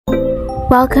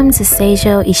Welcome to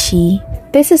Seijo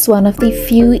Ishii. This is one of the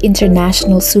few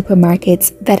international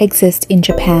supermarkets that exist in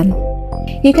Japan.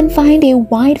 You can find a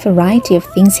wide variety of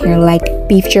things here like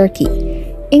beef jerky,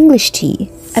 English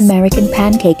tea, American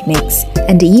pancake mix,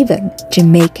 and even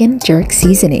Jamaican jerk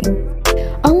seasoning.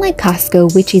 Unlike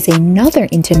Costco, which is another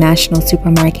international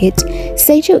supermarket,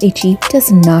 Seijo Ichi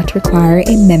does not require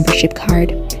a membership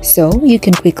card, so you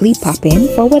can quickly pop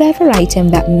in for whatever item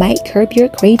that might curb your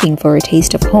craving for a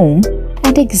taste of home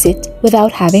and exit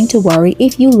without having to worry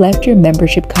if you left your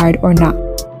membership card or not.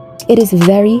 It is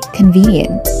very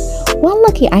convenient. One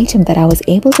lucky item that I was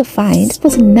able to find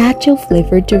was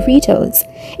nacho-flavored Doritos.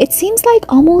 It seems like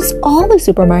almost all the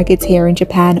supermarkets here in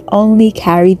Japan only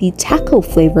carry the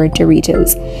taco-flavored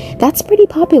Doritos. That's pretty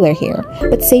popular here,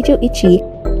 but Seijo Ichi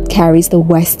carries the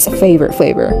West's favorite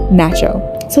flavor,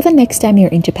 nacho. So the next time you're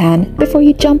in Japan, before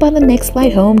you jump on the next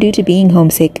flight home due to being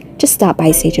homesick, just stop by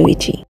Seijo Ichi.